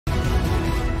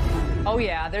Oh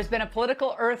yeah, there's been a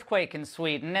political earthquake in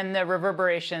Sweden, and the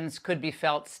reverberations could be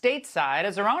felt stateside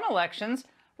as our own elections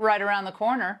right around the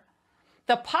corner.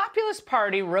 The Populist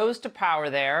Party rose to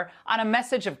power there on a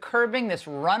message of curbing this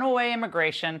runaway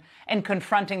immigration and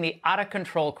confronting the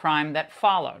out-of-control crime that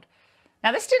followed.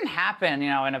 Now, this didn't happen,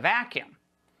 in a vacuum.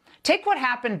 Take what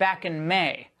happened back in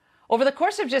May. Over the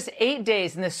course of just 8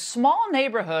 days in this small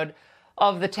neighborhood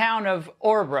of the town of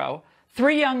Örebro,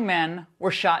 3 young men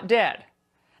were shot dead.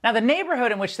 Now, the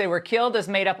neighborhood in which they were killed is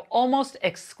made up almost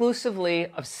exclusively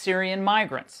of Syrian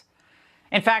migrants.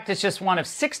 In fact, it's just one of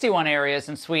 61 areas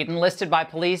in Sweden listed by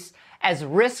police as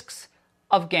risks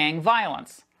of gang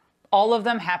violence. All of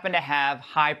them happen to have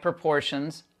high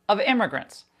proportions of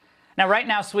immigrants. Now, right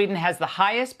now, Sweden has the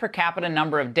highest per capita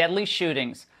number of deadly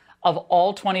shootings of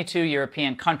all 22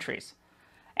 European countries.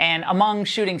 And among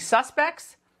shooting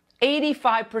suspects,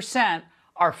 85%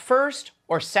 are first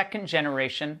or second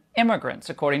generation immigrants,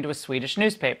 according to a Swedish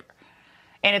newspaper.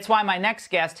 And it's why my next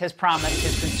guest has promised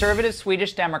his conservative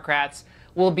Swedish Democrats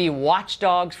will be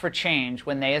watchdogs for change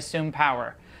when they assume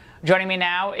power. Joining me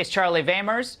now is Charlie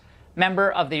Weimers,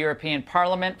 member of the European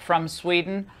Parliament from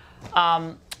Sweden.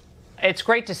 It's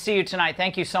great to see you tonight.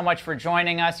 Thank you so much for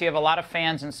joining us. You have a lot of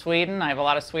fans in Sweden. I have a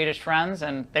lot of Swedish friends,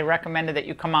 and they recommended that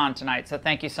you come on tonight, so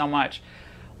thank you so much.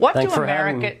 Thanks for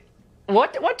having me.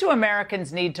 What do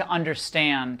Americans need to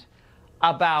understand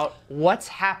about what's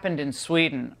happened in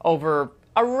Sweden over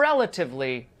a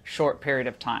relatively short period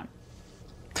of time?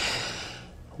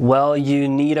 Well, you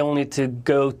need only to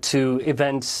go to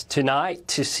events tonight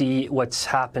to see what's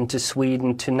happened to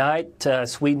Sweden tonight.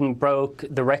 Sweden broke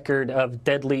the record of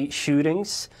deadly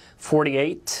shootings,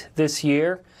 48 this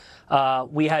year.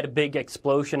 We had a big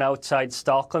explosion outside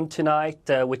Stockholm tonight,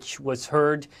 which was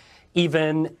heard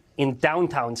even in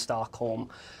downtown Stockholm.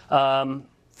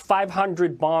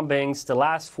 500 bombings the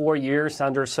last 4 years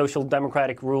under social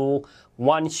democratic rule,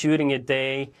 1 shooting a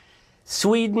day.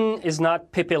 Sweden is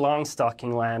not Pippi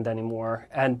Longstocking land anymore,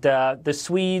 and the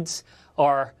Swedes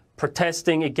are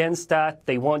protesting against that.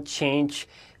 They want change.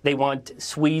 They want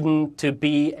Sweden to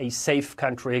be a safe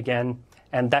country again,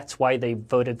 and that's why they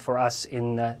voted for us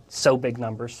in so big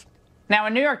numbers. Now, a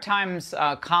New York Times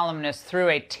columnist threw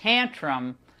a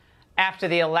tantrum after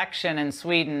the election in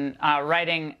Sweden,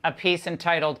 writing a piece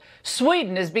entitled,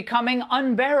 "Sweden is becoming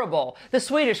unbearable. The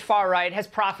Swedish far right has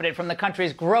profited from the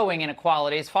country's growing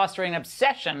inequalities, fostering an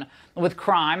obsession with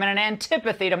crime and an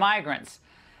antipathy to migrants.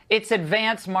 Its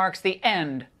advance marks the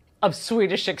end of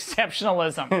Swedish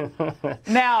exceptionalism."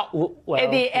 Now, at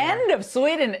the end of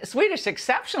Swedish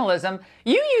exceptionalism,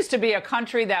 you used to be a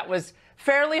country that was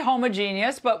fairly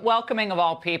homogeneous but welcoming of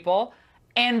all people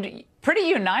and pretty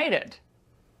united.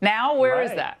 Now, where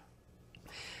is that?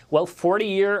 Well,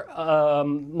 40-year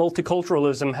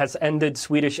multiculturalism has ended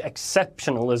Swedish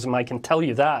exceptionalism, I can tell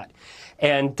you that.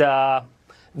 And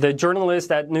the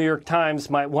journalist at New York Times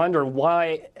might wonder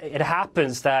why it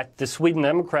happens that the Sweden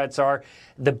Democrats are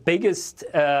the biggest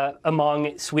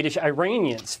among Swedish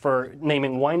Iranians, for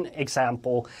naming one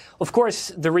example. Of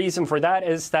course, the reason for that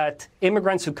is that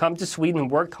immigrants who come to Sweden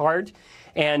work hard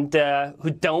and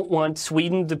who don't want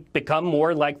Sweden to become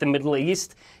more like the Middle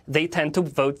East, they tend to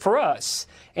vote for us.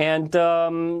 And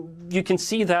you can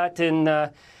see that in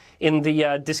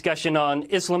the discussion on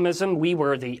Islamism. We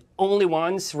were the only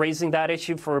ones raising that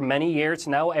issue for many years.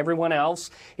 Now everyone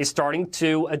else is starting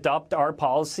to adopt our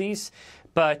policies.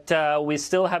 But we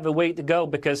still have a way to go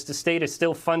because the state is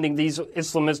still funding these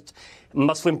Islamist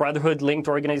Muslim Brotherhood-linked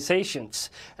organizations.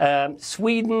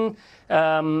 Sweden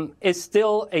is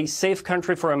still a safe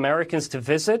country for Americans to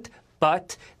visit,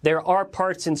 but there are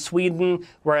parts in Sweden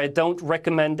where I don't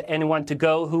recommend anyone to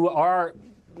go who are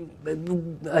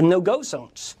no-go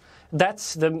zones.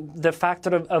 That's the fact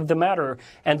of the matter,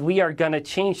 and we are going to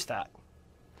change that.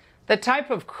 The type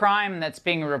of crime that's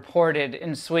being reported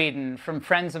in Sweden from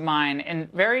friends of mine in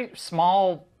very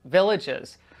small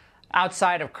villages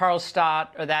outside of Karlstad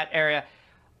or that area,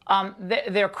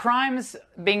 they're crimes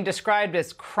being described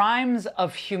as crimes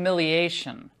of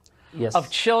humiliation. Yes. Of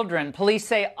children. Police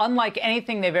say unlike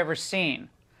anything they've ever seen.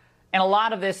 And a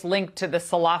lot of this linked to the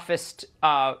Salafist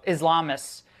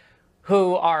Islamists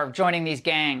who are joining these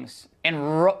gangs and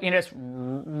just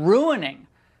ruining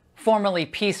formerly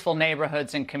peaceful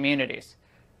neighborhoods and communities.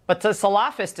 But the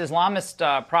Salafist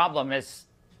Islamist problem is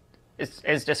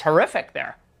just horrific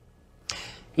there.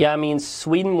 Yeah, I mean,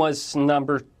 Sweden was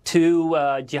number 2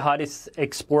 jihadist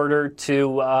exporter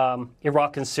to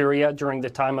Iraq and Syria during the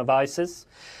time of ISIS.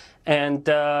 And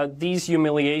these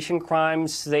humiliation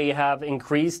crimes, they have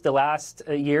increased the last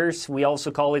years. We also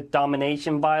call it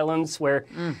domination violence, where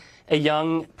a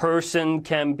young person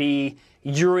can be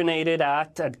urinated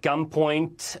at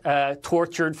gunpoint,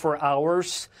 tortured for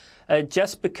hours,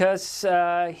 just because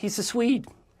he's a Swede.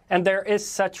 And there is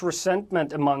such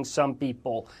resentment among some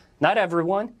people. Not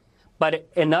everyone, but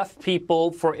enough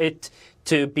people for it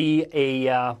to be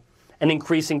an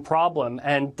increasing problem.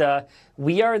 And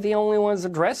we are the only ones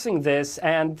addressing this.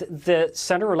 And the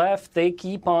center-left, they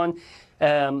keep on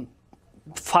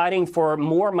fighting for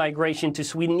more migration to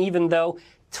Sweden, even though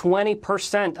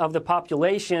 20% of the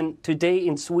population today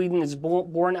in Sweden is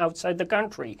born outside the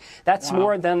country. That's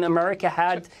more than America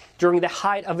had during the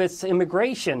height of its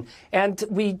immigration. And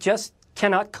we just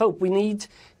cannot cope. We need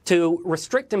to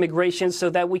restrict immigration so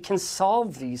that we can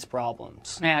solve these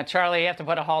problems. Yeah, Charlie, you have to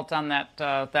put a halt on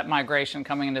that migration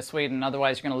coming into Sweden.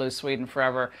 Otherwise, you're going to lose Sweden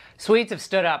forever. Swedes have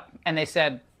stood up and they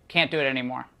said, can't do it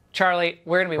anymore. Charlie,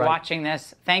 we're going to be watching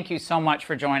this. Thank you so much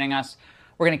for joining us.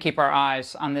 We're going to keep our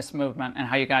eyes on this movement and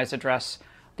how you guys address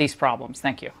these problems.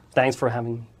 Thank you. Thanks for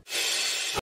having me.